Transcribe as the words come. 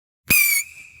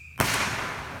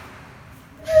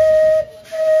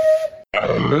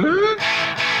What's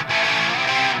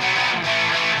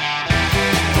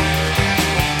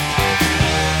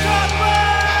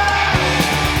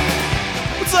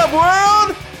up,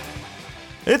 world?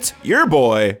 It's your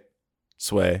boy,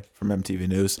 Sway from MTV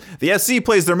News. The SC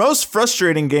plays their most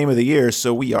frustrating game of the year,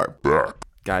 so we are back.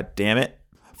 God damn it.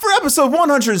 For episode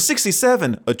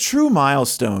 167, a true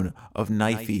milestone of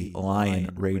Knifey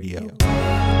Lion Radio.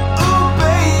 Oh,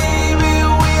 baby, we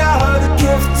are the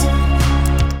gift.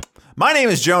 My name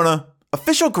is Jonah,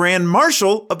 official Grand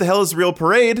Marshal of the Hell is Real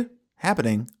Parade,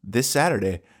 happening this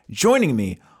Saturday. Joining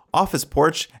me off his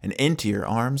porch and into your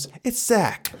arms, it's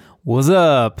Zach. What's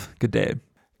up? Good day.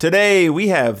 Today, we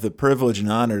have the privilege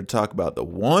and honor to talk about the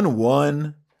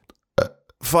 1-1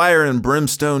 fire and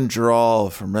brimstone draw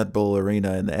from Red Bull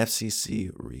Arena in the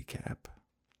FCC recap.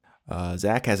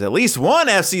 Zach has at least one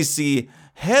FCC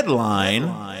headline.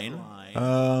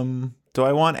 Do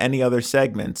I want any other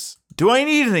segments? Do I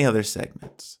need any other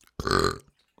segments?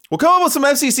 We'll come up with some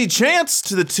FCC chants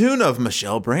to the tune of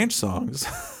Michelle Branch songs.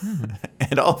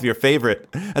 And all of your favorite,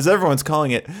 as everyone's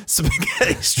calling it,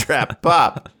 spaghetti strap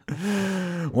pop.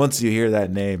 Once you hear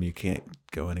that name, you can't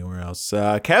go anywhere else.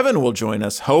 Kevin will join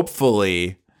us,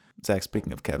 hopefully. Zach,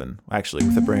 speaking of Kevin, actually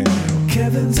with a brand new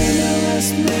Kevin's in the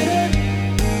last minute.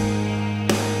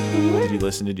 Did you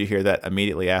listen? Did you hear that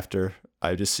immediately after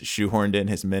I just shoehorned in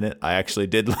his minute? I actually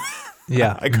did.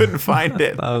 Yeah. I couldn't find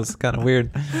it. That was kind of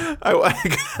weird.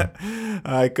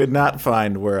 I could not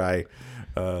find where I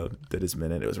did his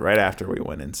minute. It was right after we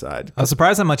went inside. I was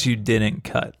surprised how much you didn't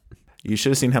cut. You should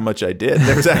have seen how much I did.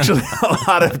 There was actually a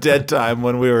lot of dead time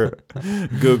when we were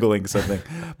Googling something.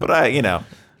 But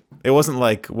it wasn't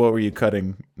like, what were you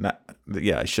cutting?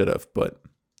 Yeah, I should have, but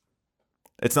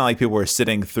it's not like people were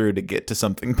sitting through to get to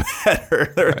something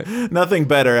better. Right. Nothing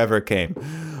better ever came.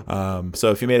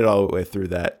 So if you made it all the way through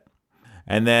that.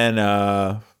 And then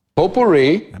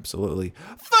potpourri. Absolutely.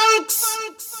 Folks!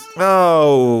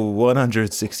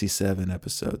 167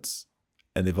 episodes.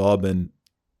 And they've all been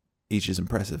each as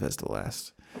impressive as the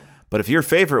last. But if your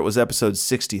favorite was episode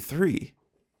 63,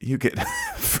 you get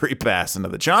free pass into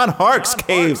the John Hark's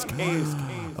Caves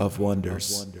of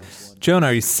Wonders. Jonah,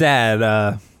 are you sad?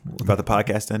 About the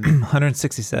podcast ending?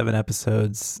 167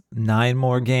 episodes, 9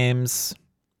 more games,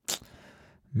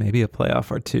 maybe a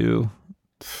playoff or two.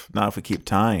 Not if we keep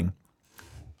tying.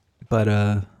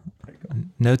 But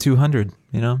no 200,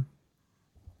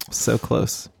 So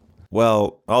close.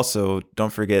 Well, also,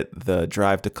 don't forget the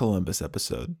Drive to Columbus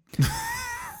episode.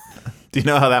 Do you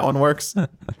know how that one works?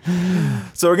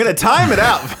 So we're going to time it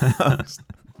out, folks.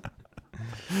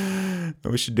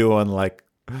 We should do one like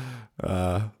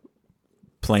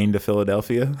plane to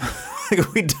Philadelphia.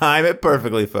 We time it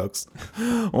perfectly, folks.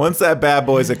 Once that bad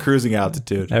boy's at cruising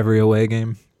altitude. Every away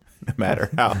game. No matter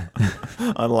how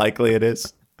unlikely it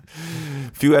is.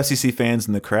 Few FCC fans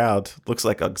in the crowd. Looks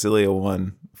like Auxilia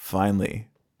 1 finally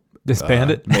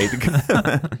disbanded.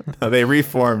 They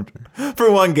reformed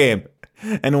for one game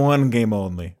and one game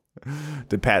only.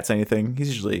 Did Pat say anything? He's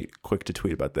usually quick to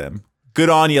tweet about them.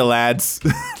 Good on you, lads.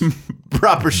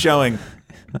 Proper showing.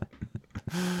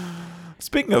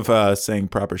 Speaking of saying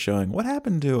proper showing, what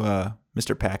happened to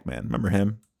Mr. Pac-Man? Remember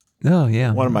him? Oh,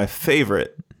 yeah. One of my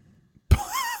favorite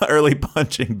early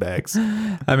punching bags.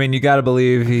 I mean, you got to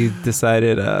believe he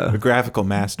decided a graphical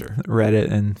master.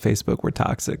 Reddit and Facebook were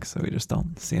toxic, so we just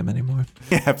don't see him anymore.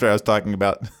 After I was talking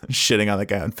about shitting on the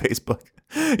guy on Facebook.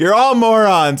 You're all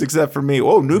morons except for me.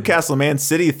 Whoa, Newcastle Man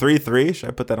City 3-3. Should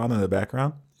I put that on in the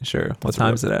background? Sure. What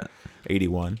time is it at?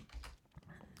 81.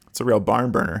 It's a real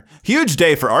barn burner. Huge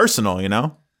day for Arsenal,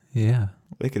 Yeah.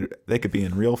 They could be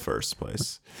in real first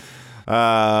place.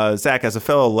 Zach, as a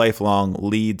fellow lifelong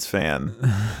Leeds fan,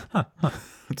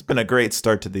 it's been a great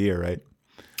start to the year, right?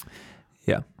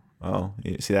 Yeah. Oh,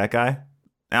 you see that guy?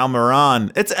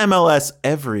 Almiron. It's MLS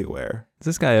everywhere. Does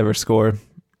this guy ever score?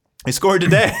 He scored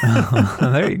today.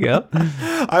 There you go.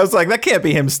 I was like, that can't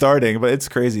be him starting, but it's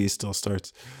crazy. He still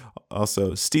starts.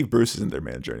 Also, Steve Bruce isn't their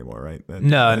manager anymore, right?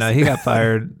 No, he got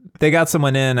fired. They got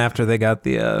someone in after they got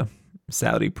the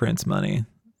Saudi Prince money.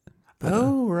 But,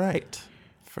 right.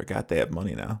 Forgot they have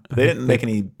money now. They didn't make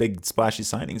any big splashy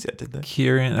signings yet, did they?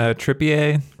 Kieran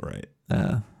Trippier. Right.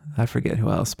 I forget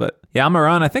who else, but yeah,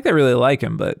 Almiron. I think they really like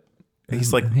him, but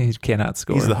he's like he cannot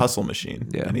score. He's the hustle machine.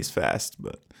 Yeah, and he's fast,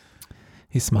 but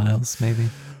he smiles maybe.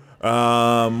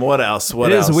 What else?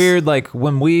 It is weird. Like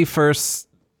when we first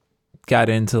got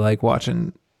into like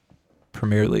watching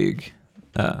Premier League,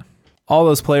 all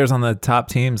those players on the top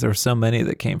teams, there were so many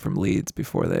that came from Leeds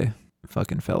before they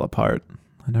fucking fell apart.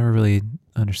 I never really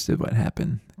understood what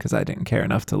happened because I didn't care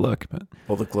enough to look. But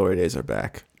well, the glory days are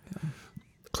back.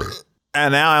 Yeah.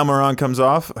 And now Almiron comes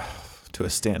off to a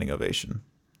standing ovation.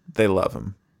 They love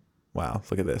him. Wow,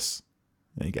 look at this.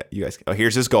 And you guys. Oh,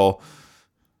 here's his goal.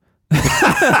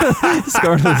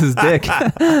 Scored with his dick.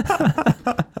 That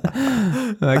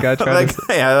guy tried to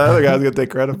yeah, the other guy's gonna take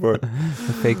credit for it.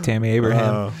 the fake Tammy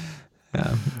Abraham.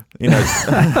 Yeah. You know,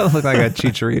 Looked like a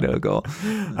Chicharito goal. I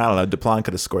don't know. Duplan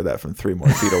could have scored that from 3 more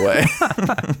feet away.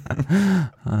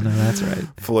 Oh no, that's right.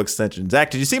 Full extension.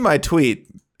 Zach, did you see my tweet?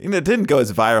 You know, it didn't go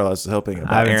as viral as I was hoping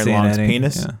about Aaron Long's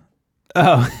penis. Yeah.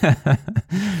 Oh,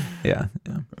 yeah.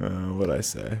 What'd I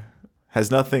say? Has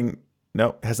nothing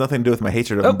to do with my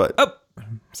hatred of him, but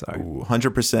sorry.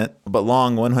 100%. But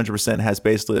Long 100% has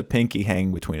basically a pinky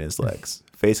hanging between his legs.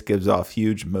 Face gives off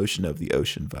huge motion of the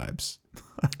ocean vibes.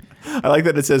 I like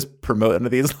that it says promote under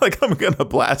these. Like I'm gonna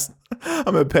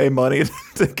pay money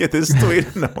to get this tweet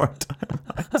in the more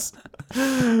timelines.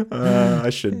 I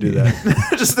should do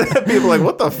that. Just to have people like,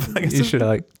 what the fuck? You should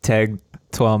like tag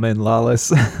Twelman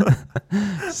Lawless,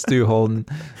 Stu Holden.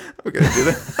 We're gonna do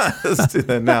that. Let's do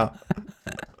that now.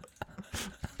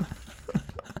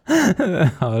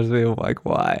 I was like,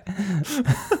 why?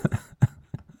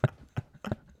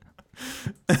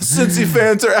 Cincy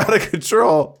fans are out of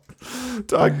control.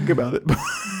 Talking about it.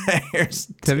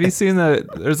 Have you seen that?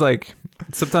 There's like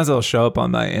sometimes it'll show up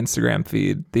on my Instagram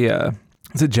feed.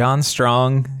 Is it John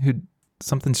Strong who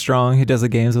does the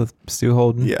games with Stu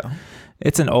Holden? Yeah.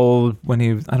 It's an old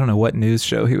I don't know what news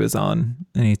show he was on,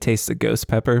 and he tastes a ghost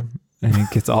pepper and he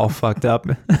gets all fucked up.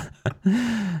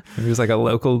 He was like a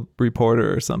local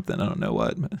reporter or something. I don't know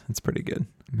what, but it's pretty good.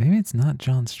 Maybe it's not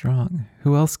John Strong.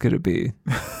 Who else could it be?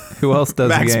 Who else does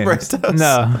Max games? Bretos.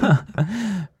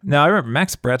 No, I remember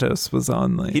Max Bretos was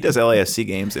on like... He does LAFC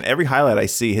games, and every highlight I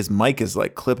see, his mic is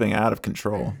like clipping out of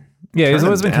control. Yeah, he's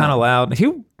always been kind of loud. He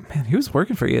was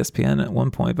working for ESPN at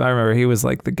one point, but I remember he was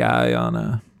like the guy on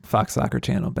a Fox Soccer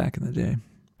Channel back in the day.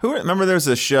 Remember there was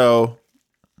a show,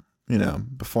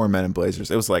 before Men in Blazers.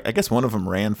 It was like, I guess one of them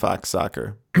ran Fox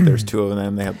Soccer. There's 2 of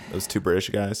them. They had those 2 British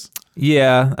guys.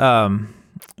 Yeah,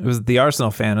 it was the Arsenal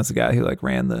fan was the guy who like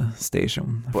ran the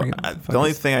station. The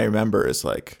only thing I remember is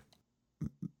like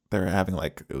they were having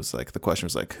like, it was like the question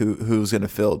was like who's gonna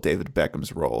fill David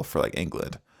Beckham's role for like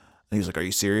England, and he was like, "Are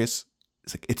you serious?"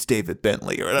 It's like, "It's David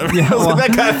Bentley" or whatever. Yeah,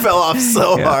 that guy fell off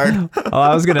so hard. Well,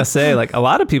 I was gonna say like a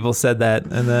lot of people said that,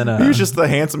 and then he was just the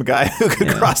handsome guy who could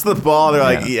cross the ball. They're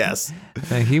like, yes.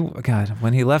 And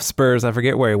when he left Spurs, I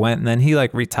forget where he went, and then he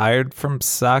like retired from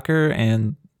soccer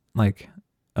and like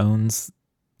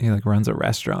he like runs a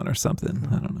restaurant or something.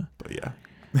 I don't know. But yeah,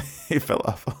 he fell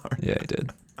off hard. Yeah, he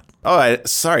did. All right,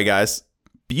 sorry guys.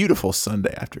 Beautiful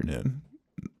Sunday afternoon.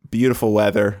 Beautiful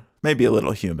weather. Maybe a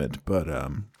little humid, but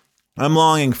I'm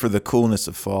longing for the coolness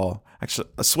of fall. Actually,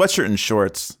 a sweatshirt and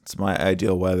shorts. It's my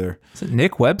ideal weather. Is it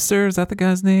Nick Webster? Is that the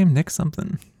guy's name? Nick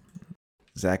something.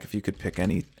 Zach, if you could pick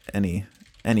any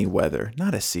weather,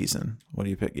 not a season, what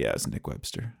do you pick? Yeah, it's Nick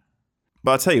Webster.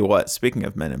 But I'll tell you what, speaking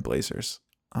of Men in Blazers,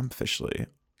 I'm officially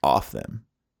off them.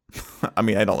 I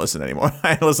mean, I don't listen anymore. I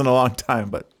haven't listened a long time,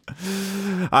 but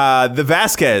the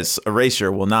Vasquez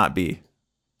erasure will not be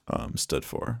stood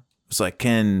for. It's like,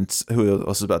 who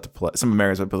else is about to play? Some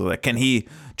Americans are like, can he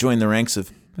join the ranks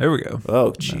of? There we go.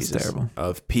 Oh, Jesus. Terrible.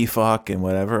 Of PFOC and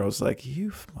whatever. I was like,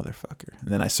 you motherfucker. And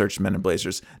then I searched Men in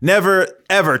Blazers. Never,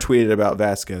 ever tweeted about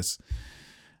Vasquez.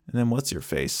 And then what's your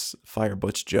face? Fire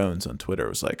Butch Jones on Twitter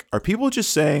was like, are people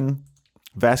just saying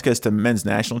Vasquez to men's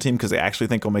national team because they actually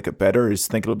think he'll make it better, or just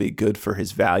think it'll be good for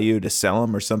his value to sell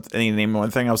him or something? And he named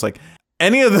one thing. I was like,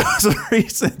 any of those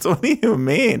reasons? What do you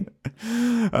mean?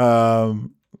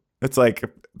 It's like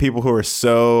people who are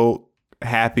so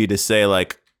happy to say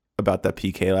like about that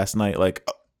PK last night, like,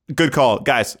 oh, good call,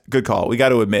 guys, good call. We got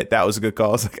to admit that was a good call.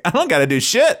 I was like, I don't got to do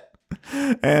shit.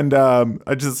 And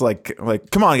I just like,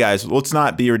 come on, guys, let's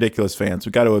not be ridiculous fans.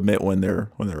 We got to admit when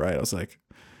they're right. I was like,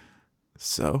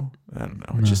 so I don't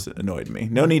know. It just annoyed me.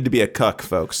 No need to be a cuck,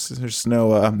 folks. There's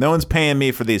no one's paying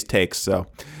me for these takes, so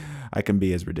I can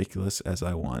be as ridiculous as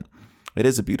I want. It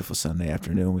is a beautiful Sunday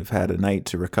afternoon. We've had a night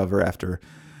to recover after.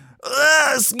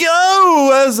 Let's go.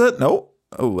 Was it? Nope.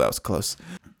 Oh, that was close.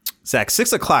 Zach,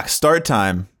 6:00 start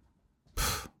time.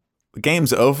 The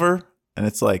game's over, and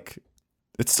it's like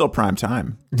it's still prime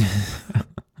time.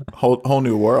 whole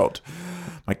new world.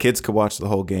 My kids could watch the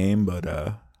whole game,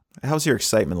 but how's your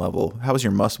excitement level? How was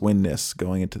your must-winness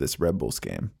going into this Red Bulls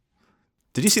game?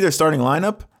 Did you see their starting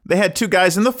lineup? They had 2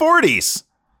 guys in the 40s.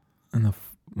 In the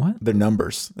what? Their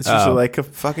numbers. It's usually like a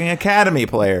fucking academy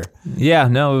player. Yeah,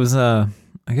 no, it was.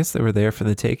 I guess they were there for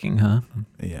the taking, huh?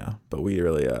 Yeah, but we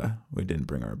really we didn't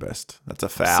bring our best. That's a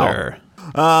foul. Sir.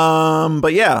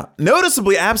 But yeah,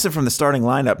 noticeably absent from the starting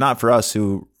lineup. Not for us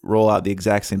who roll out the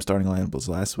exact same starting lineup as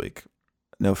last week.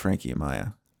 no Frankie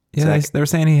Amaya. Yeah, they're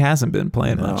saying he hasn't been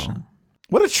playing No. much.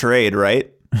 What a trade,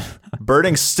 right?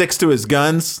 Birding sticks to his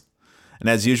guns, and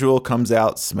as usual, comes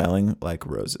out smelling like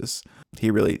roses. He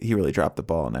really dropped the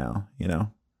ball now.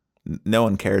 No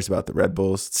one cares about the Red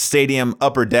Bulls stadium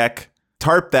upper deck.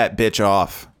 Tarp that bitch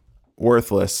off,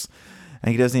 worthless,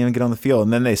 and he doesn't even get on the field.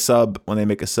 And then when they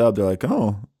make a sub, they're like,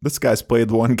 "Oh, this guy's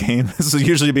played one game." This will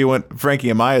usually be when Frankie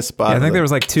Amaya's spot. Yeah, I think there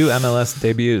was like 2 MLS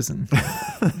debuts, and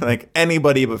like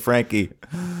anybody but Frankie.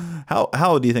 How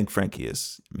old do you think Frankie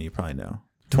is? I mean, you probably know.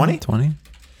 20? 20.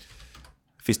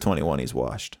 If he's 21, he's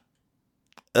washed.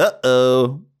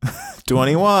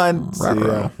 21.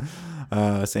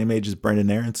 Same age as Brendan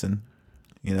Aronson.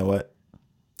 You know what?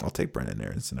 I'll take Brendan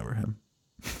Aronson over him.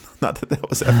 Not that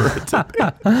was ever a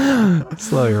debate.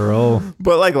 Slow your roll.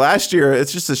 But like last year,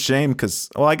 it's just a shame because,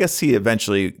 well, I guess he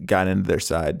eventually got into their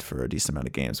side for a decent amount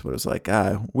of games. But it was like,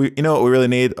 you know what we really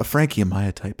need? A Frankie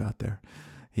Amaya type out there.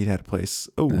 He'd had a place.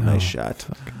 Oh, nice shot.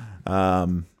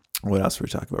 What else were we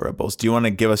talking about, Red Bulls? Do you want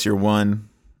to give us your one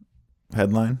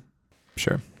headline?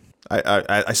 Sure.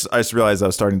 I just realized I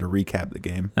was starting to recap the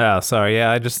game. Oh, sorry.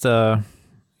 Yeah, I just, I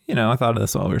thought of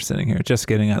this while we were sitting here. Just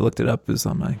kidding. I looked it up. It was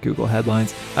on my Google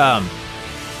headlines.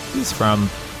 It's from,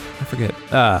 I forget.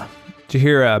 Did you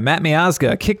hear Matt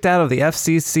Miazga kicked out of the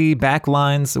FCC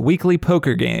Backline's weekly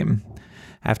poker game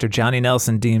after Johnny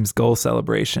Nelson deems goal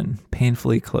celebration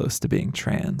painfully close to being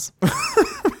trans?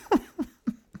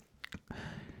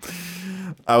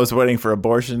 I was waiting for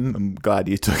abortion. I'm glad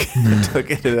you took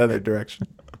it another direction.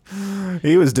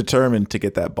 He was determined to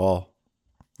get that ball.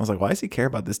 I was like, why does he care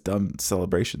about this dumb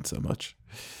celebration so much?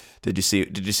 Did you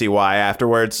see why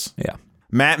afterwards? Yeah.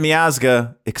 Matt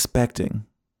Miazga expecting.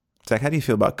 Zach, how do you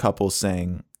feel about couples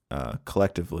saying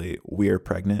collectively, "We're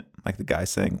pregnant"? Like the guy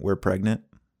saying, "We're pregnant."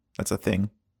 That's a thing.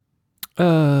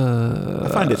 I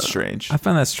find it strange. I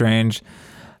find that strange.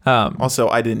 Also,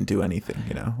 I didn't do anything,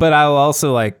 But I will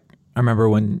also I remember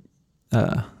when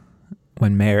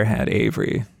Mayor had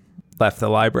Avery left the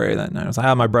library that night. I was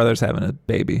like, my brother's having a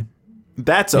baby.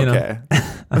 That's okay.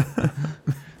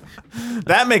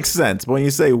 That makes sense. But when you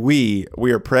say we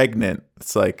are pregnant,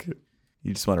 it's like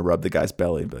you just want to rub the guy's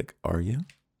belly and be like, "Are you?"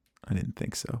 I didn't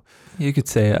think so. You could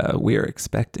say we are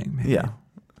expecting. Maybe. Yeah.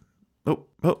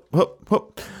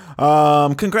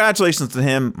 Congratulations to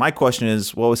him. My question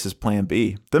is, what was his plan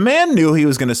B? The man knew he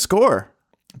was going to score.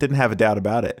 Didn't have a doubt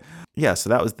about it. Yeah, so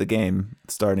that was the game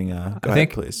starting. Go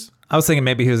ahead, please. I was thinking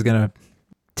maybe he was going to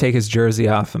take his jersey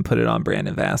off and put it on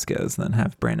Brandon Vasquez, then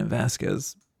have Brandon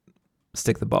Vasquez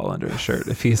stick the ball under his shirt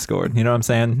if he scored. You know what I'm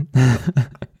saying?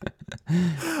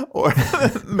 Or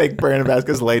make Brandon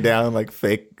Vasquez lay down and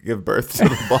fake give birth to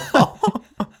the ball.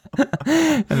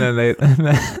 And then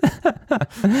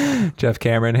Jeff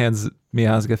Cameron hands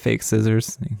Miazga fake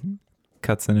scissors. He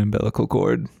cuts an umbilical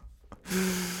cord.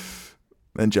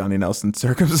 Then Johnny Nelson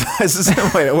circumcises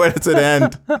him. Wait, where does it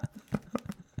end? But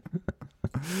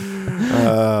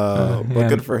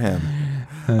good for him.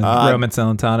 Roman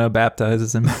Celentano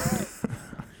baptizes him.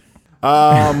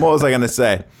 What was I going to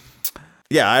say?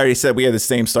 Yeah, I already said we have the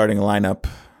same starting lineup.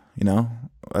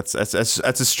 That's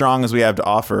as strong as we have to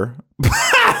offer.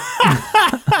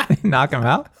 Knock him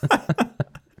out.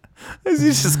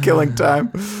 He's just killing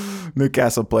time.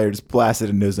 Newcastle player just blasted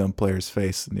into his own player's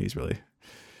face, and he's really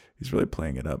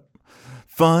playing it up.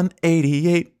 Fun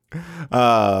 88.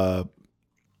 I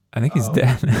think he's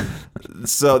dead.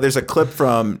 So there's a clip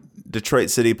from Detroit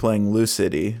City playing Lou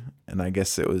City, and I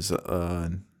guess it was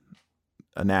a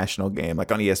national game, on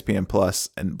ESPN Plus,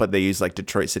 but they used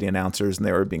Detroit City announcers, and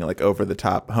they were being over the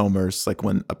top homers,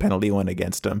 when a penalty went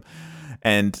against them.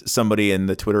 And somebody in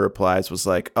the Twitter replies was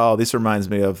like, "Oh, this reminds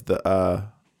me of the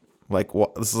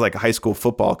this is like high school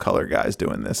football color guys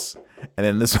doing this." And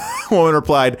then this woman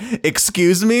replied,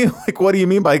 "Excuse me? What do you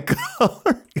mean by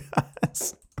color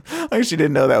guys?" She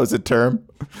didn't know that was a term.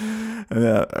 And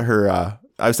I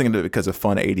was thinking of it because of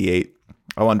Fun 88.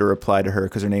 I wanted to reply to her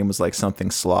because her name was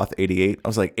something Sloth 88. I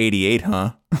was like, 88,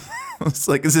 huh? It's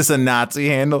is this a Nazi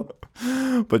handle?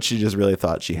 But she just really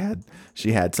thought she had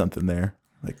something there.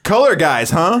 Color guys,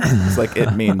 huh? It's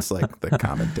it means the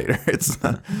commentator. It's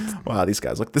wow, these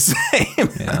guys look the same.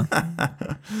 Yeah.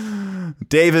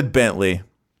 David Bentley.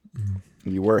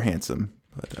 You were handsome,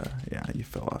 but yeah, you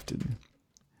fell off, didn't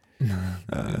you?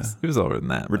 He was older than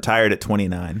that. Retired at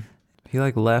 29. He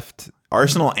left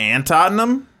Arsenal and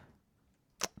Tottenham?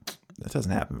 That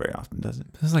doesn't happen very often, does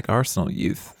it? This is Arsenal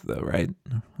youth, though, right?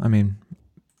 I mean,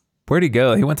 where'd he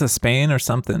go? He went to Spain or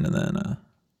something, and then...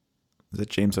 Is it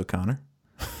James O'Connor?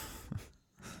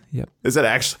 Yep. Is it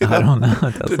actually? I don't know.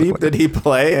 Did he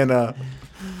play? And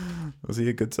was he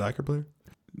a good soccer player?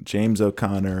 James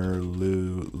O'Connor,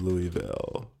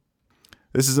 Louisville.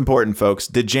 This is important, folks.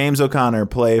 Did James O'Connor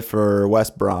play for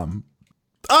West Brom?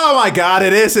 Oh my God,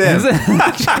 it is him.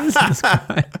 Jesus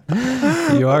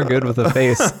Christ. You are good with a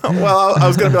face. Well, I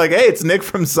was going to be like, hey, it's Nick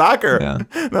from soccer. Yeah.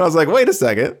 Then I was like, wait a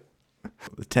second.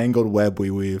 The tangled web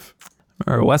we weave.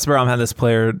 Or West Brom had this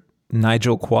player,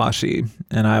 Nigel Quashie,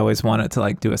 and I always wanted to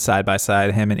like do a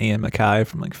side-by-side, him and Ian Mackay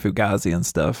from like Fugazi and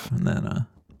stuff. And then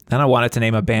I wanted to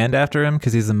name a band after him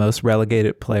because he's the most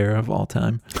relegated player of all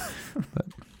time. But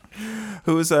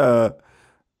Who's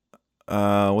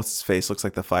what's his face? Looks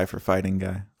like the Five for Fighting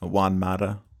guy. Juan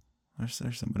Mata. Or is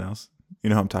there someone else? You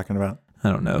know who I'm talking about? I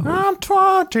don't know. I'm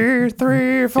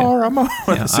 23 for a moment.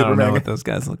 Yeah, I don't know what those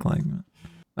guys look like.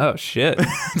 Oh, shit.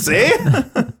 See?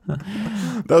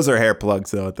 Those are hair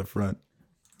plugs, though, at the front.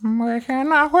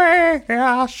 Making our way,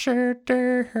 I should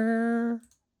do.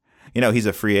 You know, he's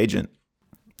a free agent.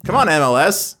 Come on,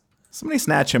 MLS. Somebody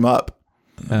snatch him up.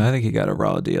 I think he got a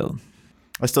raw deal.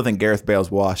 I still think Gareth Bale's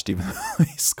washed, even though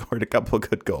he scored a couple of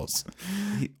good goals.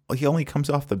 He only comes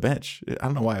off the bench. I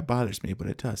don't know why it bothers me, but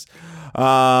it does.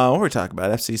 What we're talking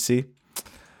about, FCC.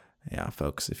 Yeah,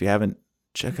 folks, if you haven't,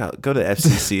 go to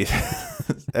FCC,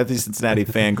 FC Cincinnati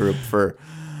fan group for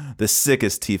the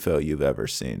sickest TIFO you've ever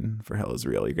seen. For hell is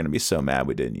real. You're going to be so mad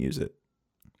we didn't use it.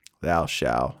 Thou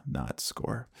shall not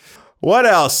score. What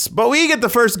else? But we get the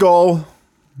first goal.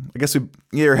 I guess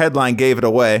your headline gave it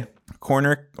away.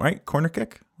 Corner, right? Corner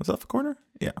kick? Was that the corner?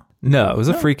 Yeah. No, it was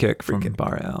a free kick from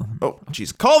Barreal. Oh,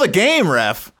 jeez. Call the game,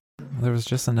 ref. There was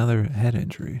just another head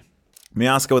injury.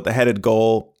 Miazga with the headed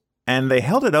goal, and they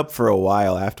held it up for a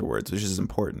while afterwards, which is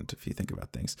important if you think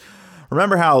about things.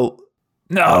 Remember how...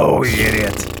 No, you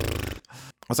idiot.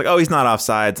 I was like, oh, he's not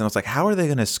offsides. And I was like, how are they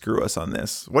going to screw us on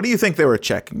this? What do you think they were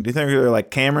checking? Do you think they were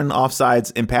like Cameron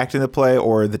offsides impacting the play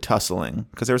or the tussling?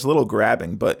 Because there was a little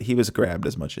grabbing, but he was grabbed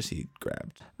as much as he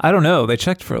grabbed. I don't know. They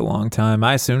checked for a long time.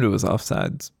 I assumed it was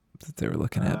offsides that they were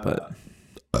looking at, but...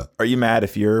 Are you mad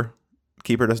if your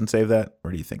keeper doesn't save that?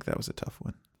 Or do you think that was a tough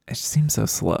one? It just seems so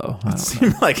slow. It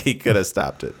seemed like he could have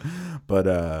stopped it. But,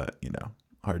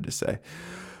 hard to say.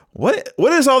 What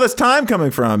is all this time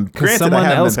coming from? Because someone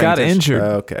else got injured.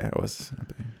 Okay,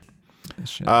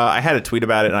 I had a tweet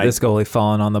about it. And this goalie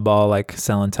falling on the ball like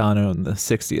Salentano in the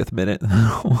 60th minute.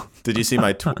 Did you see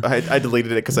my tweet? I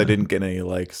deleted it because I didn't get any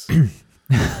likes.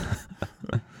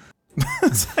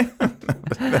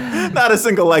 Not a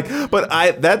single like. But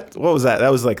what was that?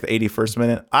 That was like the 81st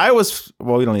minute.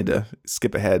 We don't need to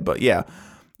skip ahead, but yeah.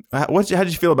 How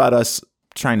did you feel about us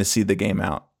trying to see the game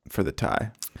out for the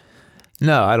tie?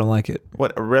 No, I don't like it.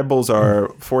 What, Red Bulls are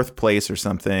 4th place or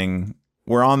something.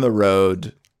 We're on the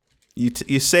road.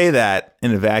 You say that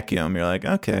in a vacuum. You're like,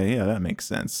 okay, yeah, that makes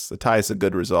sense. The tie is a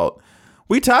good result.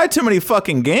 We tied too many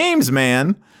fucking games,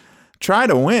 man. Try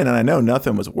to win, and I know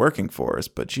nothing was working for us,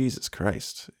 but Jesus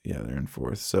Christ, yeah, they're in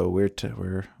 4th. So we're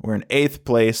in 8th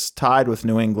place, tied with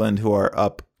New England, who are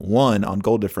up 1 on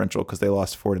goal differential because they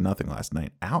lost 4-0 last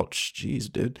night. Ouch,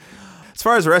 jeez, dude. As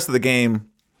far as the rest of the game.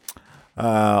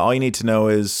 All you need to know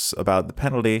is about the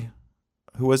penalty.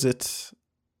 Who was it?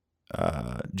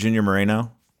 Junior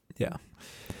Moreno. Yeah.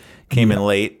 Came in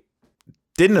late.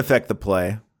 Didn't affect the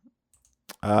play.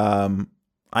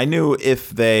 I knew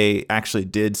if they actually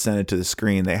did send it to the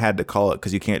screen, they had to call it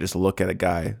because you can't just look at a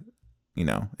guy.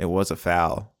 It was a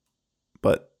foul.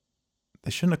 But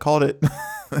they shouldn't have called it.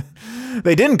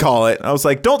 They didn't call it. I was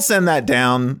like, don't send that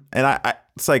down. And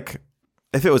it's like...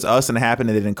 If it was us and it happened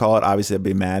and they didn't call it, obviously I'd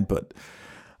be mad, but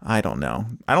I don't know.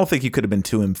 I don't think you could have been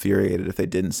too infuriated if they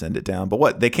didn't send it down. But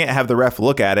what? They can't have the ref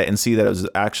look at it and see that it was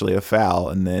actually a foul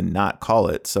and then not call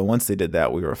it. So once they did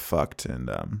that, we were fucked. And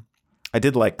I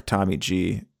did like Tommy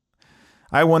G.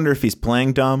 I wonder if he's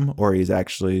playing dumb or he's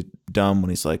actually dumb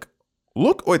when he's like,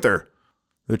 look, wait, they're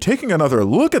taking another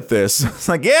look at this. It's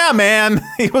like, yeah, man,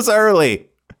 he was early.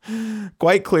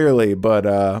 Quite clearly, but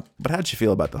how'd you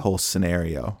feel about the whole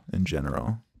scenario in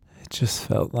general? It just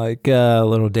felt like a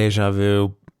little deja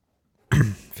vu. I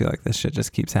feel like this shit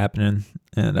just keeps happening,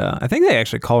 and I think they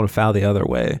actually called a foul the other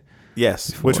way. Yes,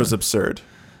 before. Which was absurd,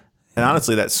 and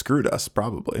honestly, that screwed us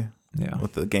probably. Yeah,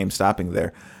 with the game stopping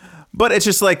there. But it's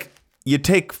just like you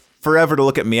take forever to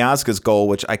look at Miazga's goal,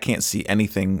 which I can't see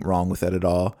anything wrong with it at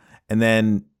all, and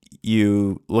then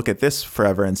you look at this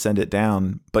forever and send it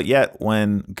down. But yet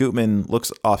when Gutman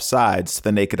looks offsides to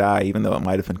the naked eye, even though it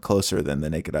might have been closer than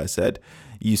the naked eye said,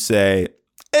 you say,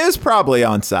 it was probably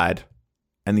onside.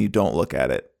 And you don't look at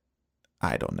it.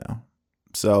 I don't know.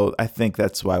 So I think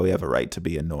that's why we have a right to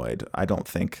be annoyed. I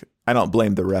don't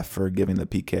blame the ref for giving the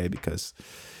PK because,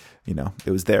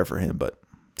 it was there for him, but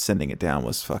sending it down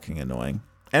was fucking annoying.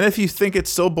 And if you think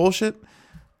it's still bullshit,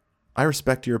 I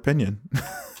respect your opinion.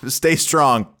 Stay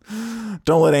strong.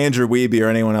 Don't let Andrew Wiebe or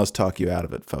anyone else talk you out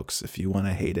of it, folks. If you want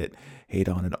to hate it, hate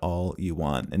on it all you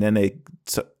want. And then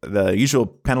the usual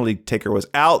penalty taker was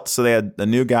out, so they had a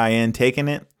new guy in taking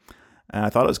it. And I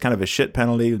thought it was kind of a shit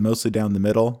penalty, mostly down the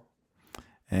middle.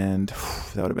 And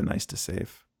that would have been nice to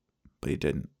save, but he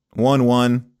didn't.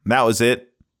 1-1. That was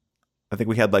it. I think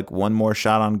we had like one more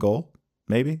shot on goal,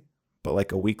 maybe, but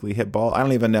like a weakly hit ball. I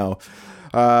don't even know.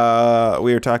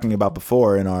 We were talking about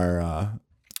before in our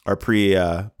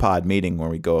pre-pod meeting where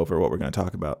we go over what we're going to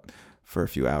talk about for a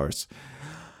few hours.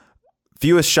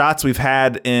 Fewest shots we've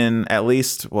had in in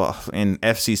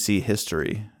FCC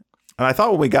history. And I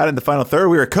thought when we got in the final third,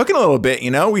 we were cooking a little bit,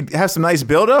 We'd have some nice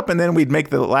build-up, and then we'd make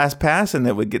the last pass, and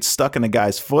it would get stuck in the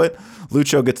guy's foot.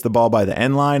 Lucho gets the ball by the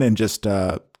end line and just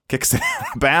kicks it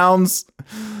out of bounds.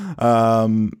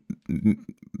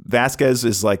 Vasquez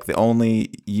is like the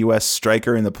only U.S.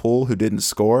 striker in the pool who didn't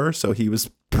score, so he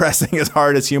was pressing as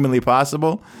hard as humanly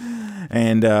possible.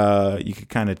 And you could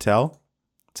kind of tell.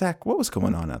 Zach, what was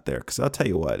going on out there? Because I'll tell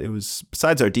you what, it was,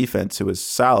 besides our defense, it was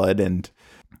solid and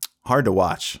hard to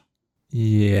watch.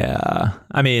 Yeah,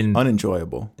 I mean,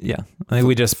 unenjoyable. Yeah, I think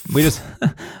we just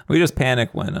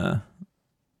panic when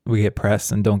we get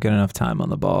pressed and don't get enough time on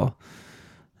the ball.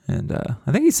 And I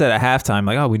think he said at halftime,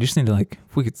 like, oh, we just need to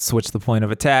if we could switch the point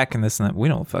of attack and this and that. We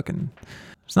don't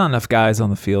there's not enough guys on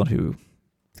the field who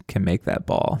can make that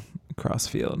ball across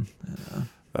field.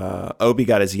 Obi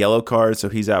got his yellow card, so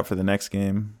he's out for the next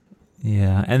game.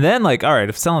 Yeah, and then all right,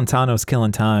 if Celentano's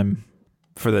killing time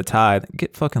for the tie,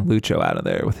 get fucking Lucho out of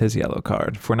there with his yellow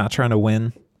card. If we're not trying to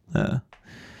win.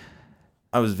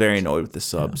 I was very annoyed with the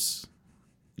subs.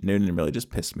 Yeah. Noonan really just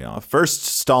pissed me off. First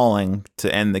stalling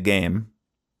to end the game.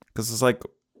 Because it's like,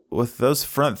 with those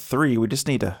front three, we just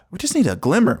need a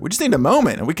glimmer. We just need a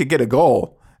moment, and we could get a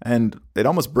goal. And it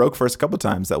almost broke for us a couple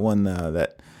times. That one,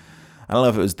 that I don't know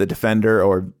if it was the defender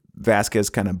or Vasquez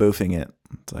kind of boofing it.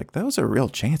 It's like, those are real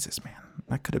chances, man.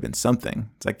 That could have been something.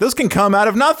 It's like, those can come out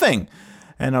of nothing.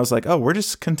 And I was like, oh, we're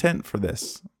just content for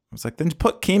this. I was like, then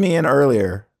put Kimi in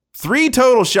earlier. 3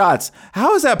 total shots.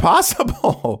 How is that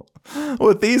possible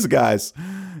with these guys?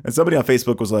 And somebody on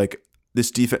Facebook was like, this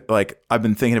defense, I've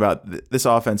been thinking about this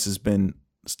offense has been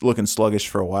looking sluggish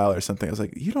for a while or something. I was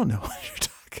like, you don't know what you're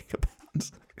talking about.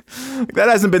 That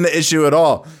hasn't been the issue at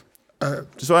all.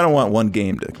 So I don't want one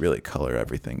game to really color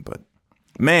everything, but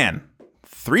man,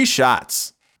 3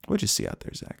 shots. What'd you see out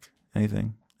there, Zach?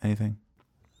 Anything?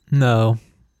 No.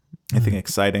 Anything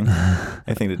exciting?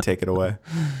 Anything to take it away?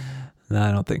 No,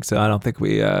 I don't think so. I don't think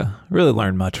we really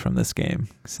learned much from this game,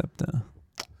 except I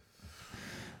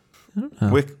don't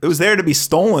know. It was there to be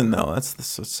stolen, though.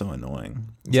 That's so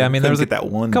annoying. Yeah, I mean, there was that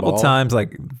one couple ball. Times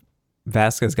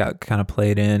Vasquez got kind of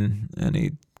played in, and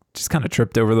he just kind of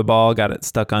tripped over the ball, got it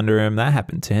stuck under him. That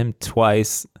happened to him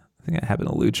twice. I think it happened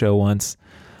to Lucho once.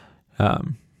 I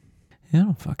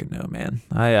don't fucking know, man.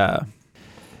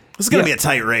 This is going to be a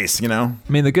tight race, I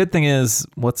mean, the good thing is,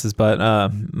 what's his butt?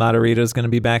 Matarrita's going to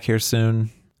be back here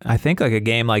soon. I think a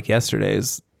game like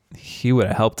yesterday's, he would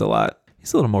have helped a lot.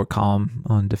 He's a little more calm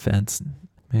on defense.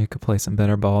 Maybe could play some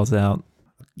better balls out.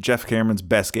 Jeff Cameron's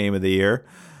best game of the year.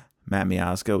 Matt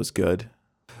Miazga was good.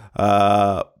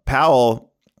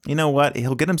 Powell, you know what?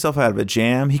 He'll get himself out of a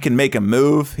jam. He can make a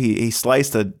move. He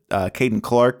sliced a Caden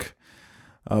Clark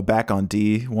back on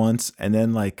D once, and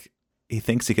then he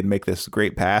thinks he can make this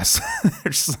great pass.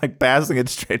 They're just passing it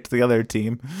straight to the other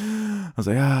team. I was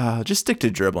like, just stick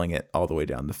to dribbling it all the way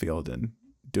down the field and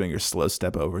doing your slow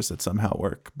step overs that somehow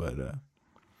work. But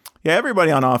yeah,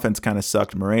 everybody on offense kind of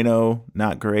sucked. Moreno,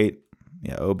 not great.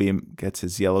 Yeah, Obi gets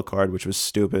his yellow card, which was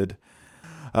stupid.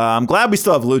 I'm glad we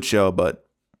still have Lucho, but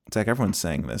it's like everyone's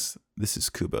saying this. This is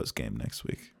Kubo's game next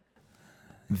week.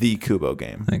 The Kubo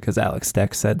game. I think because Alex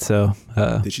Steck said so.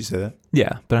 Did she say that?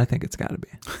 Yeah, but I think it's got to be.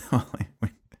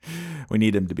 We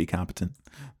need him to be competent.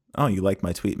 Oh, you like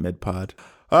my tweet mid-pod.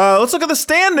 Let's look at the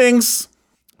standings.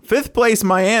 5th place,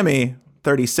 Miami,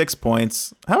 36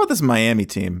 points. How about this Miami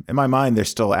team? In my mind, they're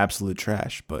still absolute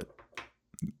trash, but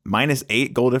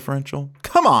 -8 goal differential?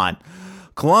 Come on.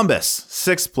 Columbus,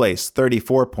 6th place,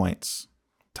 34 points.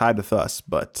 Tied with us,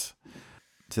 but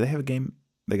do they have a game?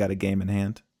 They got a game in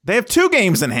hand. They have 2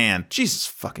 games in hand. Jesus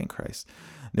fucking Christ.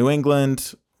 New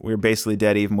England, we're basically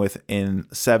dead even with in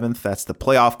 7th. That's the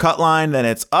playoff cut line. Then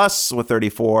it's us with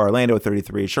 34, Orlando with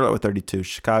 33, Charlotte with 32,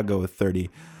 Chicago with 30,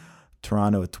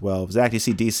 Toronto with 12. Zach, you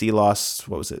see DC lost,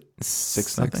 what was it,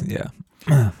 6-0?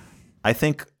 Yeah. I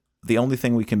think the only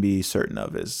thing we can be certain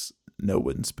of is no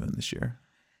wooden spoon this year.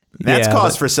 That's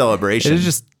cause for celebration. It is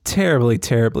just terribly,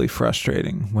 terribly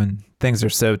frustrating when things are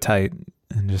so tight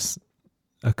and just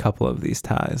a couple of these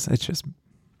ties. It's just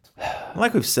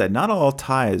like we've said, not all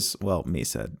ties. Well,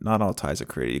 not all ties are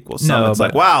created equal. No, It's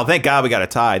like, wow, thank God we got a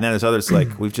tie. And then there's others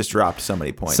like we've just dropped so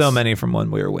many points. so many from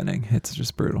when we were winning. It's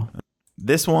just brutal.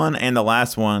 This one and the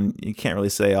last one, you can't really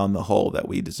say on the whole that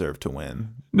we deserve to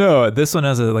win. No, this one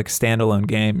as a like standalone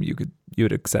game, you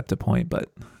would accept a point,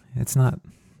 but it's not.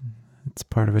 It's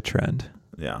part of a trend.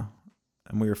 Yeah,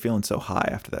 and we were feeling so high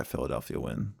after that Philadelphia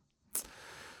win.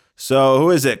 So who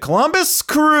is it? Columbus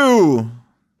Crew.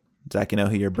 Zach, you know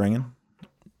who you're bringing?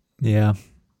 Yeah.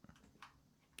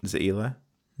 Is it Eli?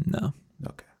 No.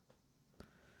 Okay.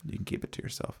 You can keep it to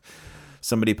yourself.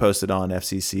 Somebody posted on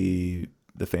FCC,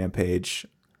 the fan page,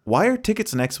 why are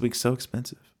tickets next week so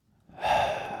expensive?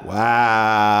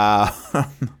 Wow.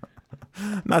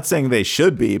 I'm not saying they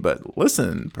should be, but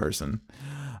listen, person.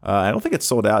 I don't think it's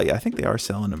sold out yet. I think they are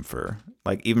selling them for,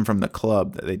 like, even from the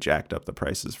club, that they jacked up the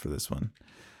prices for this one,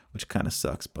 which kind of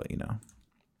sucks, but,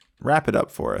 wrap it up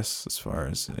for us as far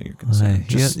as you're concerned.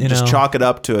 Just chalk it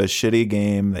up to a shitty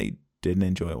game that you didn't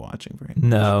enjoy watching very much.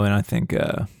 No, and I think,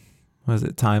 was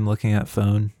it time looking at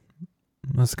phone?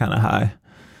 It was kind of high.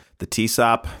 The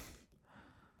TSOP,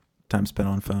 time spent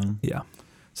on phone. Yeah.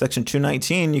 Section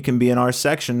 219, you can be in our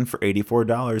section for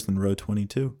 $84 in row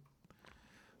 22.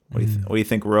 What do you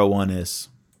think row 1 is?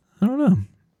 I don't know.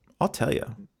 I'll tell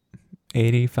you.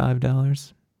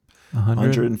 $85?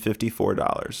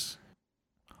 $154.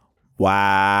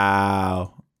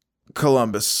 Wow.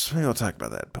 Columbus. Maybe we'll talk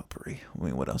about that potpourri. I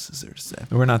mean, what else is there to say?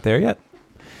 We're not there yet.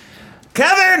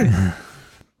 Kevin!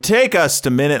 Take us to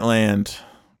Minuteland.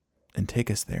 And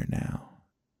take us there now.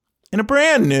 In a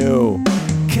brand new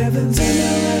Kevin's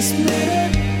MLS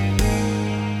Minute.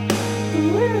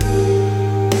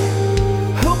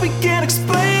 Hope he can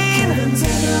explain Kevin's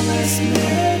MLS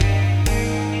Minute.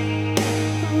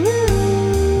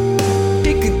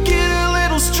 It could get a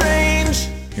little strange.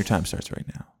 Your time starts right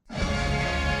now.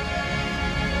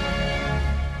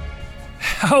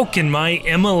 How can my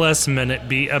MLS Minute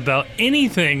be about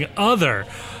anything other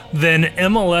than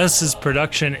MLS's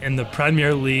production in the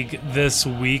Premier League this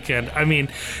weekend? I mean,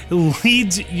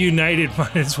 Leeds United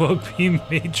might as well be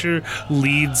Major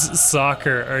Leeds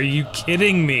Soccer. Are you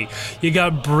kidding me? You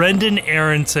got Brendan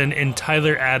Aronson and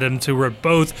Tyler Adams, who were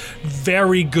both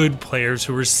very good players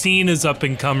who were seen as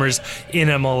up-and-comers in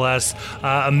MLS.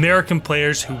 American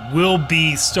players who will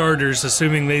be starters,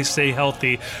 assuming they stay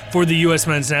healthy, for the U.S.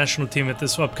 men's national team at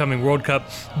this upcoming World Cup.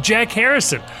 Jack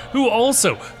Harrison, who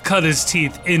also cut his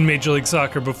teeth in Major League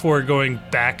Soccer before going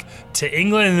back to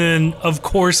England, and then, of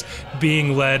course,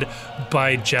 being led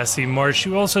by Jesse Marsch.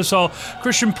 You also saw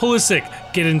Christian Pulisic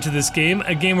get into this game,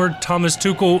 a game where Thomas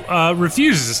Tuchel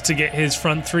refuses to get his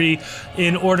front three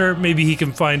in order. Maybe he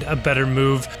can find a better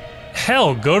move.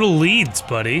 Hell, go to Leeds,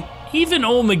 buddy. Even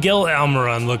old Miguel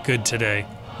Almiron looked good today.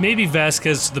 Maybe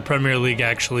Vasquez to the Premier League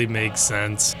actually makes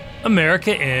sense.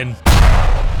 America in.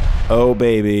 Oh,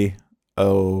 baby.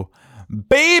 Oh,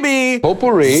 baby.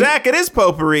 Potpourri. Zach, it is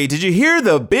potpourri. Did you hear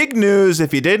the big news?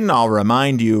 If you didn't, I'll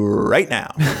remind you right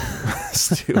now.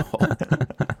 Stu Hall.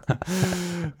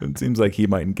 It seems like he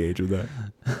might engage with that.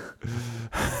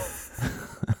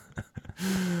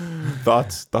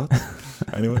 Thoughts?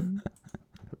 Anyone?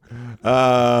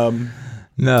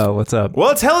 No, what's up?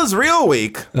 Well, it's Hell is Real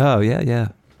week. Oh, yeah.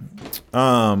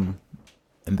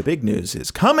 And the big news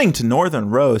is coming to Northern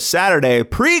Row Saturday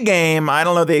pregame. I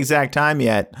don't know the exact time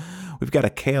yet. We've got a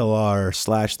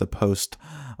KLR / The Post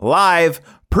live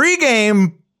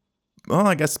pregame. Well,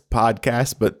 I guess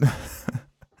podcast, but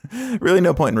really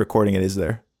no point in recording it, is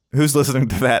there? Who's listening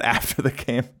to that after the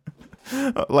game?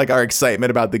 Like our excitement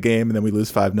about the game, and then we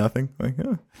lose 5-0. Like,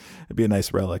 it'd be a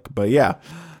nice relic. But yeah,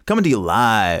 coming to you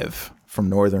live from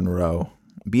Northern Row.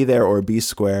 Be there or be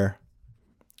square.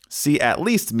 See at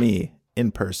least me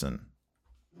in person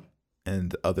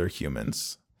and other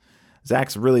humans.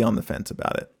 Zach's really on the fence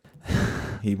about it.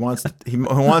 He wants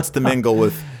to mingle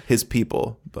with his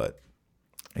people, but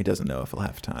he doesn't know if he'll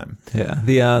have time. Yeah,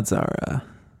 the odds are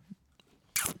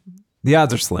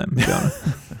slim, Jonah.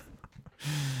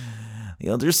 The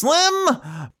odds are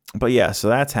slim. But yeah, so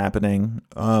that's happening.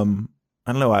 I don't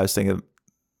know why I was thinking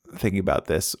about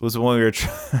this. It was when we were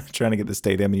trying to get the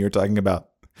stadium, and you were talking about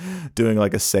doing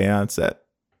like a seance at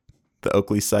the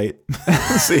Oakley site.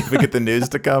 See if we get the news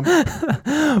to come.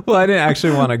 Well, I didn't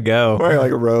actually want to go. Wearing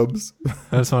like robes.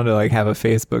 I just wanted to like have a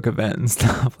Facebook event and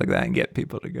stuff like that and get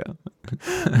people to go.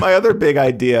 My other big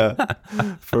idea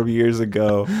from years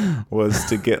ago was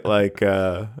to get like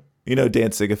Dan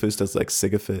Sigafus does like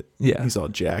Sigafit. Yeah. He's all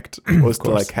jacked. Was to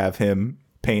like have him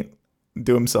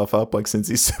do himself up like since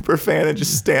he's super fan and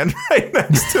just stand right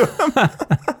next to him.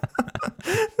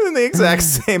 In the exact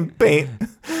same paint.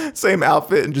 same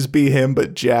outfit and just be him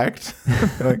but jacked,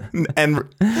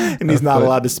 and he's not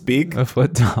allowed to speak. A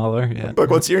foot taller. Yeah. Like,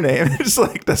 what's your name? Just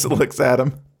like doesn't looks at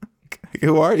him.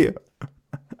 Who are you?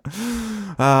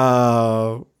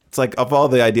 It's like of all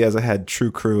the ideas I had,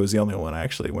 True Crew is the only one I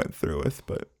actually went through with,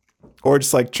 or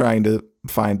just like trying to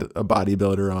find a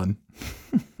bodybuilder on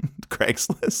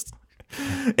Craigslist.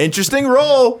 Interesting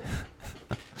role.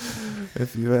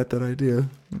 If you had that idea.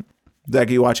 Zach,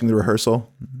 are you watching The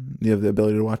Rehearsal? You have the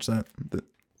ability to watch that? The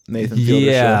Nathan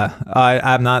Fielder show?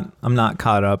 I'm not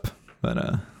caught up,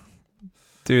 but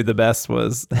dude, the best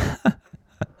was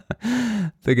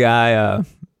the guy,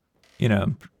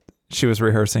 she was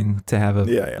rehearsing to have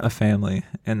a family,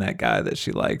 and that guy that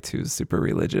she liked who's super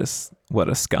religious, what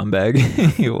a scumbag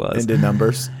he was. Into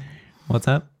numbers. What's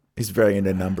that? He's very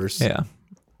into numbers. Yeah.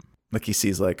 Like he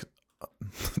sees like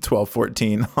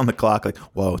 12:14 on the clock, like,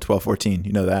 whoa, 12:14,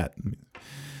 you know that.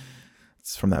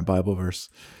 It's from that Bible verse.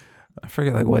 I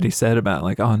forget like what he said about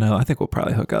like, oh no, I think we'll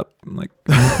probably hook up. I'm like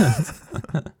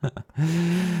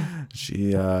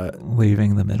she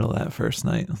leaving the middle of that first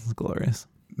night. It was glorious.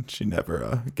 She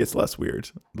never gets less weird.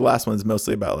 The last one's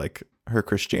mostly about like her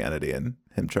Christianity and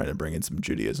him trying to bring in some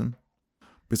Judaism.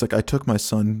 He's like, I took my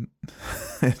son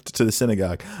to the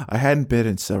synagogue. I hadn't been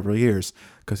in several years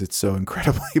because it's so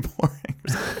incredibly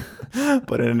boring.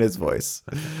 But in his voice,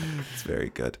 it's very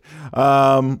good.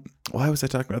 Why was I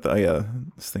talking about that? Oh yeah,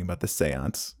 this thing about the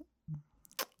seance.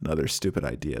 Another stupid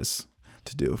ideas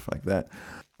to do like that.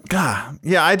 God,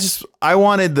 yeah, I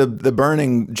wanted the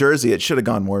burning jersey. It should have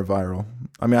gone more viral.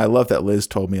 I mean, I love that Liz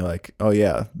told me like, oh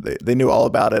yeah, they knew all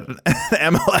about it at the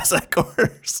MLS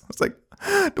headquarters. I was like,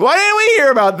 why didn't we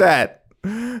hear about that?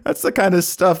 That's the kind of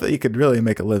stuff that you could really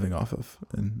make a living off of.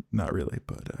 And not really,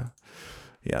 but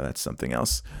yeah, that's something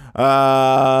else.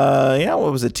 Yeah,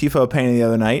 what was a TIFO painting the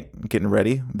other night? Getting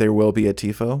ready. There will be a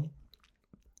TIFO.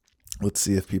 Let's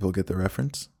see if people get the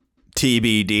reference.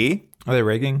 TBD. Are they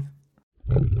rigging?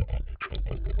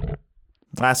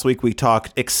 Last week we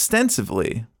talked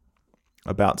extensively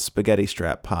about spaghetti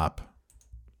strap pop.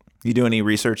 You do any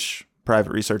research,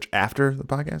 private research after the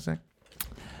podcast, Zach?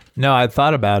 No, I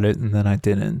thought about it and then I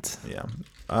didn't. Yeah.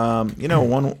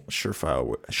 One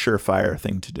surefire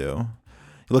thing to do. You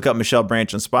look up Michelle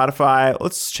Branch on Spotify.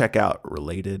 Let's check out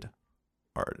related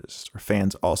artists or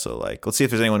fans also like. Let's see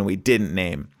if there's anyone we didn't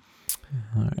name.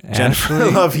 Right. Jennifer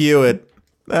Ashley? Love Hewitt.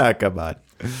 Come on.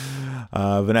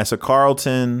 Vanessa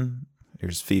Carlton.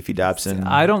 Here's Fifi Dobson.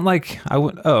 I don't like.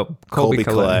 Colby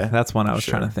Calais. That's one I was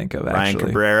trying to think of. Ryan Actually,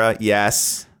 Cabrera.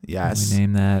 Yes. we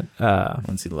name that.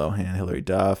 Lindsay Lohan, Hilary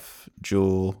Duff,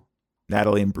 Jewel,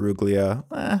 Natalie Imbruglia.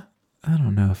 I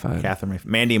don't know if I. Catherine,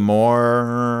 Mandy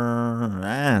Moore.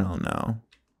 I don't know.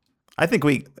 I think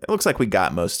it looks like we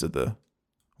got most of the.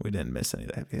 We didn't miss any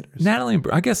of the heavy hitters. Natalie,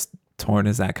 I guess Torn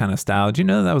is that kind of style. Do you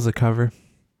know that was a cover?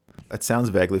 That sounds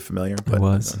vaguely familiar, but It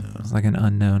was like an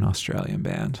unknown Australian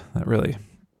band that really.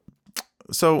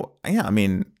 So yeah, I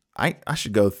mean, I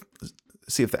should go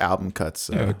see if the album cuts.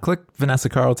 Click Vanessa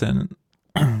Carlton.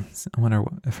 I wonder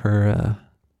if her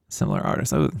similar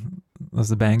artist. Those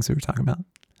the bangs we were talking about.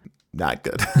 Not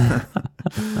good.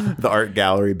 The art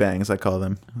gallery bangs, I call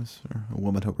them. A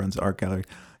woman who runs the art gallery.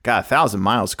 Got 1,000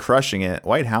 miles, crushing it.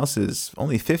 White House is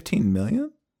only 15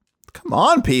 million. Come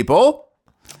on, people.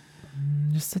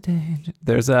 Just a day.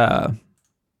 There's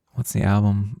what's the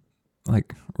album?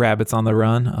 Like Rabbits on the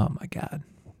Run. Oh my God.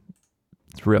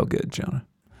 It's real good, Jonah.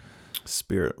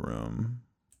 Spirit Room.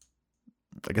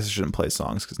 I guess I shouldn't play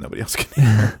songs because nobody else can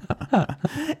hear.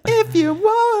 If you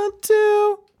want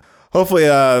to. Hopefully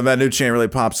that new chant really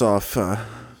pops off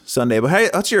Sunday. But hey,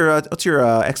 what's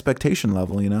your expectation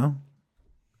level,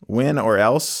 Win or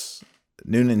else?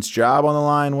 Noonan's job on the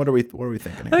line. What are we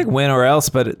thinking here? I think win or else,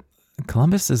 but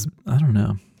Columbus is, I don't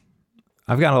know.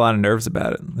 I've got a lot of nerves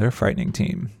about it. They're a frightening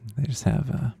team. They just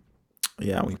have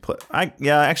yeah, we play.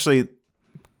 Actually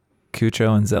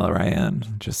Cucho and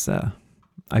Zelarayan. Just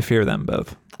I fear them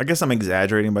both. I guess I'm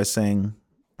exaggerating by saying,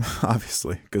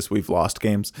 obviously, because we've lost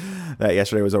games, that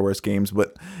yesterday was our worst games.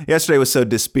 But yesterday was so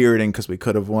dispiriting because we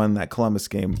could have won. That Columbus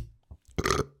game,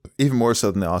 even more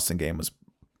so than the Austin game, was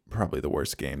probably the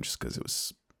worst game just because it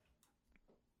was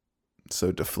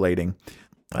so deflating.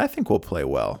 I think we'll play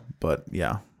well, but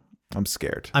yeah, I'm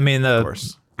scared. I mean, of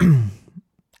course.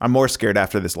 I'm more scared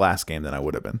after this last game than I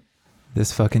would have been.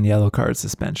 This fucking yellow card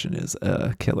suspension is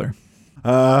a killer.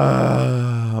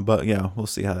 But yeah, we'll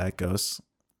see how that goes.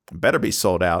 Better be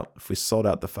sold out. If we sold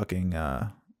out the fucking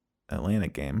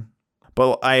Atlantic game.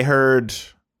 But I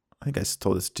think I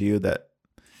told this to you, that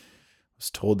I was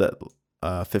told that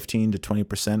 15 to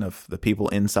 20% of the people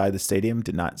inside the stadium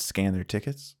did not scan their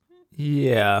tickets.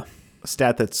 Yeah. a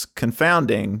stat that's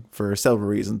confounding for several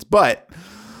reasons. But,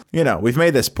 we've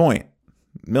made this point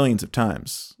millions of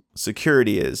times.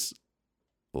 Security is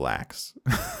lax.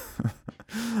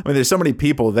 I mean, there's so many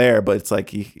people there, but it's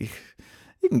like you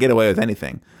can get away with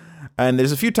anything. And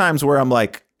there's a few times where I'm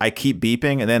like, I keep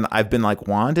beeping, and then I've been like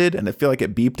wanted, and I feel like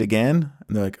it beeped again.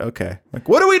 And they're like, okay. Like,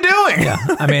 what are we doing? Yeah,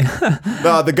 I mean,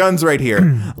 no, the gun's right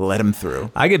here. Let him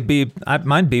through. I get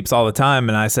mine beeps all the time,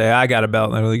 and I say, I got a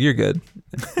belt. And they're like, you're good.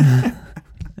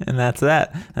 And that's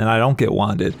that. And I don't get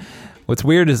wanted. What's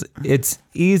weird is it's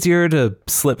easier to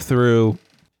slip through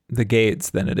the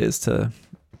gates than it is to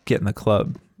get in the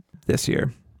club this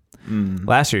year.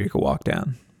 Last year, you could walk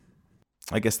down.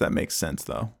 I guess that makes sense,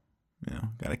 though.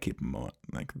 Got to keep them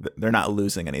like they're not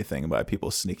losing anything by people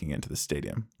sneaking into the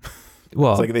stadium.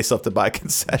 Well, it's like they still have to buy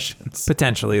concessions.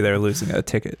 Potentially, they're losing a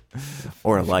ticket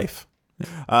or a life.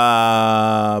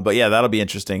 But yeah, that'll be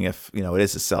interesting if it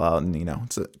is a sellout, and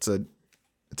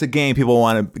it's a game people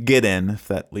want to get in. If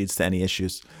that leads to any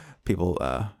issues, people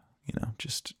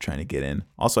just trying to get in.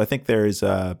 Also, I think there's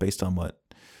based on what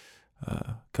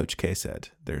Coach K said,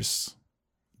 there's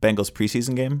Bengals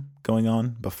preseason game going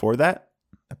on before that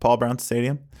at Paul Brown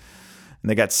Stadium, and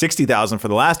they got 60,000 for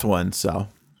the last one, so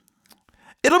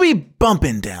it'll be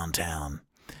bumping downtown.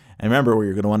 And remember where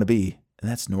you're going to want to be,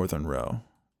 and that's Northern Row,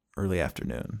 early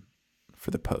afternoon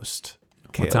for the post.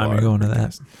 What time are you going to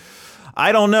that?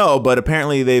 I don't know, but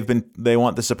apparently they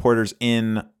want the supporters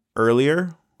in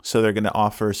earlier, so they're going to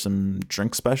offer some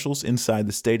drink specials inside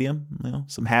the stadium,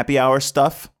 some happy hour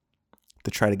stuff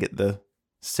to try to get the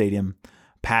stadium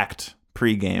packed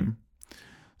pregame.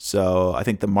 So I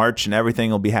think the march and everything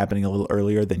will be happening a little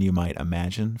earlier than you might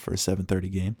imagine for a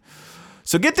 7:30 game.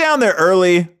 So get down there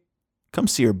early. Come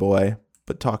see your boy,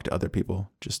 but talk to other people.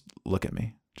 Just look at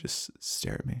me. Just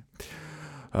stare at me.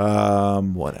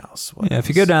 What else? If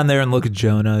you go down there and look at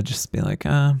Jonah, just be like,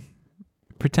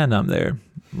 pretend I'm there.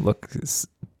 Look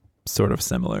sort of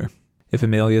similar. If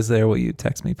Amelia's there, will you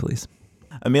text me, please?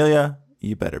 Amelia,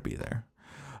 you better be there.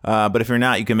 But if you're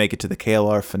not, you can make it to the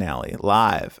KLR finale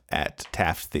live at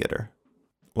Taft Theater.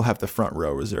 We'll have the front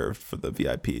row reserved for the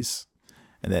VIPs,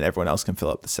 and then everyone else can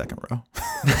fill up the second row.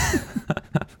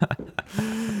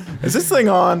 Is this thing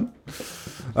on?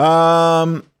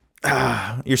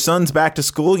 Your son's back to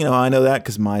school. I know that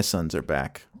because my sons are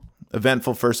back.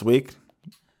 Eventful first week.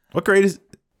 What grade is?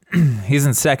 He's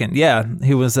in second. Yeah,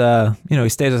 he was.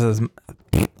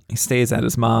 He stays at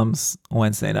his mom's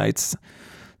Wednesday nights.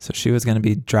 So she was going to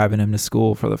be driving him to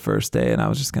school for the first day, and I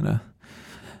was just going to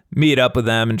meet up with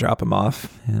them and drop him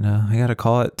off. And I got a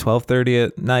call at 12:30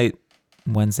 at night,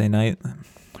 Wednesday night.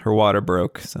 Her water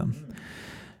broke, so I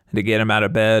had to get him out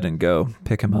of bed and go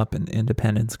pick him up in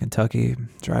Independence, Kentucky,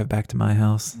 drive back to my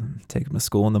house, and take him to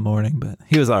school in the morning. But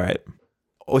he was all right.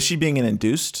 Was she being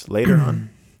induced later on?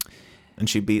 And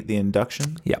she beat the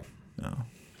induction? Yeah. Oh,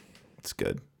 it's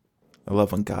good. I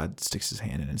love when God sticks his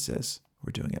hand in and says,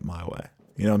 we're doing it my way.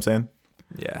 You know what I'm saying?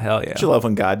 Yeah, hell yeah. Don't you love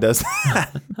when God does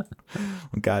that?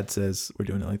 When God says, we're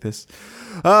doing it like this.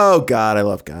 Oh, God, I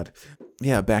love God.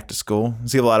 Yeah, back to school.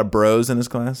 Does he have a lot of bros in his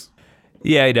class?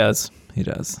 Yeah, he does. He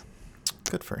does.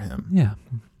 Good for him. Yeah,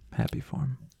 happy for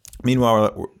him.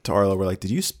 Meanwhile, to Arlo, we're like, did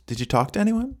you talk to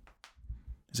anyone?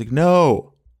 He's like,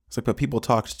 no. It's like, but people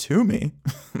talked to me.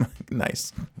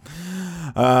 Nice.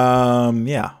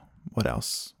 Yeah. What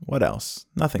else?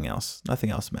 Nothing else. Nothing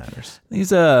else matters.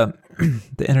 These the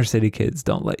inner city kids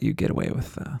don't let you get away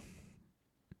with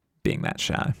being that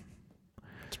shy.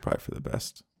 It's probably for the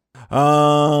best.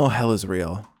 Oh, hell is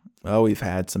real. Oh, we've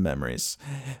had some memories.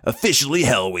 Officially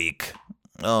Hell Week.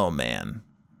 Oh man,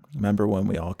 remember when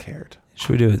we all cared? Should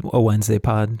we do a Wednesday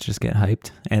pod? Just get hyped,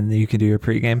 and you can do your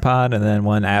pregame pod, and then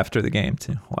one after the game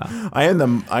too. Wow. I am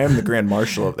the Grand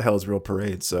Marshal of the Hell's Real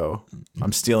Parade, so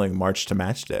I'm stealing March to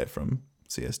Match Day from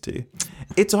CST.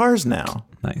 It's ours now.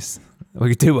 Nice. We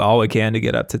could do all we can to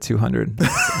get up to 200.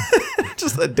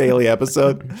 Just a daily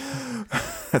episode.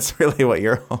 That's really what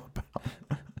you're all about.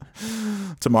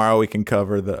 Tomorrow we can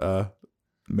cover the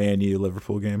Man U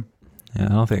Liverpool game. Yeah, I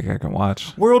don't think I can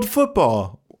watch. World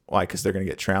football. Why? Because they're going to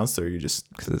get trounced, or you just...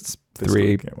 Because it's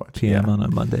 3 p.m. on a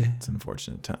Monday. It's an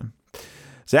unfortunate time.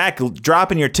 Zach,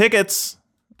 dropping your tickets.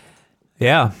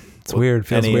 Yeah, it's weird.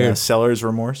 Feels any, weird. Seller's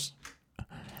remorse?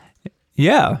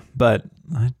 Yeah, but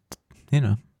I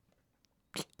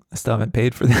still haven't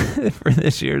paid for for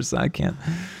this year, so I can't.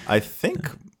 I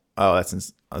think... Oh,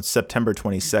 that's on September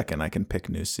 22nd. I can pick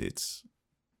new seats.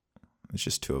 It's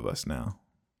just 2 of us now.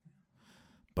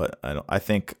 But I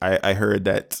think I heard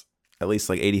that at least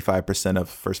like 85% of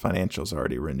First Financial's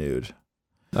already renewed.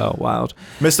 Oh, wild.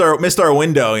 Missed our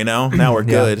window, you know? Now we're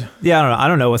good. Yeah, I don't know. I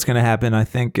don't know what's going to happen. I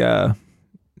think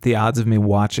the odds of me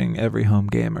watching every home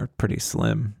game are pretty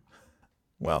slim.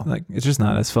 Well, Like, it's just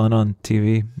not as fun on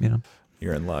TV, you know?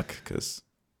 you're in luck because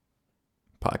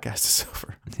podcast is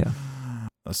over. Yeah.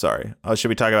 Oh, sorry. Should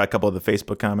we talk about a couple of the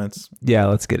Facebook comments? Yeah,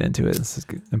 let's get into it. This is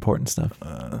good, important stuff.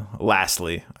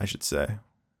 Lastly, I should say,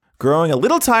 growing a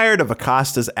little tired of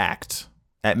Acosta's act.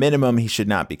 At minimum, he should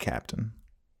not be captain.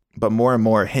 But more and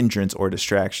more hindrance or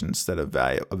distraction instead of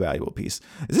a valuable piece.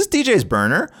 Is this DJ's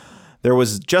burner? There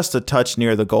was just a touch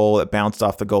near the goal that bounced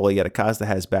off the goalie, yet Acosta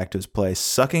has back to his place,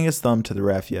 sucking his thumb to the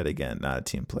ref yet again. Not a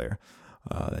team player.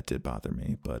 That did bother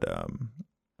me. But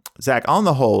Zach, on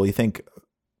the whole, you think,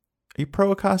 are you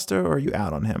pro Acosta or are you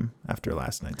out on him after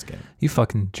last night's game? You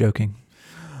fucking joking.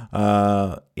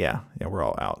 Yeah, we're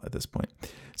all out at this point.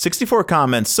 64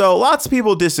 comments. So lots of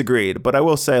people disagreed, but I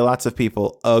will say lots of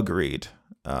people agreed,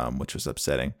 which was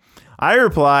upsetting. I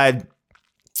replied,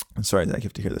 I'm sorry, Zach, you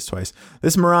have to hear this twice.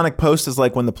 This moronic post is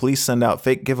like when the police send out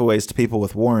fake giveaways to people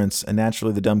with warrants, and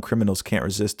naturally the dumb criminals can't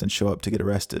resist and show up to get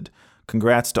arrested.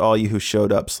 Congrats to all you who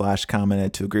showed up /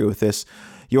 commented to agree with this.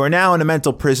 You are now in a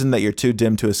mental prison that you're too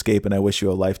dim to escape, and I wish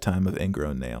you a lifetime of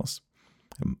ingrown nails.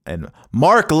 And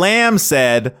Mark Lamb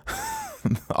said,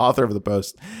 the author of the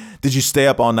post, did you stay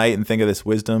up all night and think of this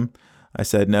wisdom? I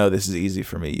said, no, this is easy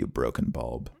for me, you broken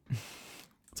bulb.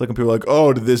 It's like when people are like,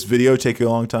 oh, did this video take you a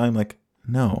long time? Like,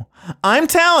 no, I'm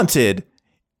talented,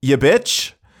 you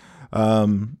bitch.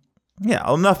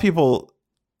 Yeah, enough people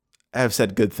have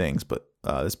said good things, but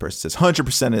this person says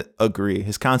 100% agree.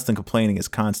 His constant complaining is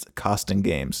costing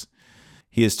games.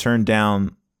 He has turned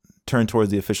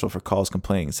towards the official for calls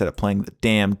complaining instead of playing the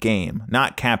damn game,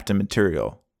 not captain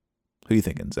material. Who are you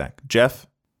thinking, Zach? Jeff?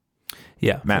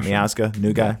 Yeah. Matt Miazga,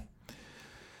 new guy?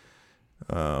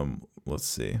 Let's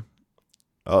see.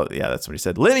 Oh, yeah, that's what he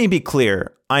said. Let me be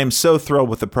clear. I am so thrilled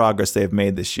with the progress they have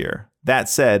made this year. That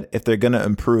said, if they're going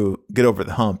to get over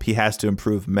the hump, he has to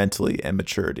improve mentally and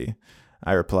maturity.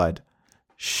 I replied,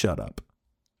 shut up.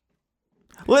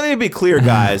 Let me be clear,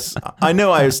 guys. I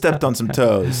know I stepped on some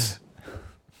toes.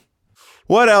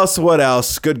 What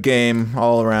else? Good game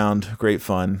all around. Great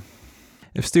fun.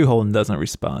 If Stu Holden doesn't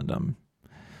respond, I'm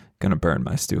going to burn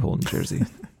my Stu Holden jersey.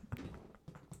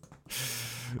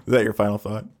 Is that your final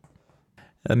thought?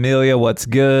 Amelia, what's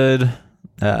good?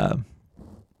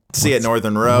 See you at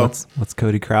Northern Row. What's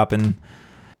Cody Croppin?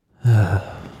 I'm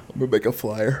going to make a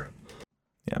flyer.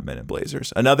 Yeah, Men in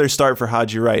Blazers. Another start for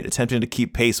Haji Wright, attempting to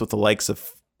keep pace with the likes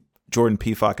of Jordan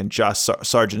Pefok and Josh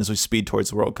Sargent as we speed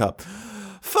towards the World Cup.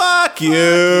 Fuck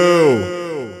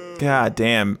you! God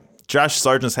damn. Josh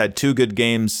Sargent's had 2 good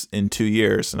games in 2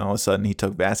 years, and all of a sudden he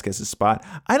took Vasquez's spot.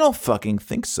 I don't fucking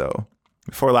think so.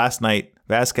 Before last night,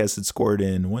 Vasquez had scored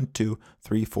in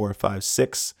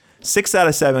 6 out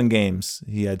of 7 games.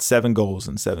 He had 7 goals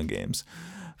in 7 games.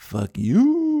 Fuck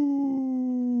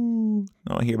you.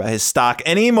 I don't hear about his stock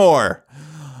anymore.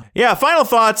 Yeah, final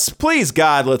thoughts. Please,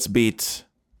 God, let's beat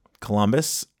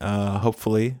Columbus.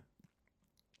 Hopefully,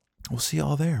 we'll see you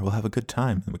all there. We'll have a good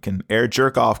time. We can air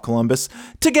jerk off Columbus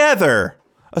together.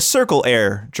 A circle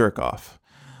air jerk off.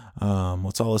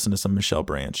 Let's all listen to some Michelle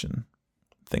Branch and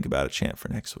think about a chant for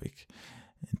next week.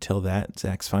 Until that,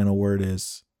 Zach's final word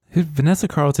is... Vanessa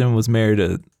Carlton was married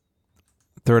to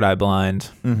Third Eye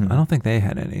Blind. Mm-hmm. I don't think they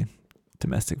had any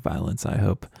domestic violence, I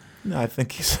hope. No, I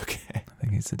think he's okay. I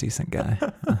think he's a decent guy.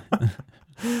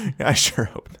 Yeah, I sure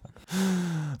hope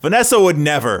not. Vanessa would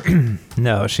never.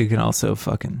 No, she can also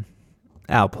fucking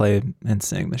outplay and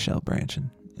sing Michelle Branch in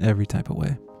every type of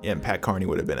way. Yeah, and Pat Carney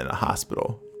would have been in a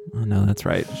hospital. Oh, no, that's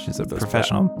right. She's a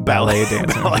professional ballet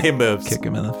dancer. Ballet moves. Kick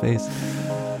him in the face.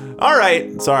 All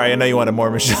right. Sorry, I know you wanted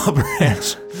more Michelle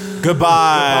Branch.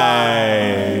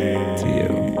 Goodbye.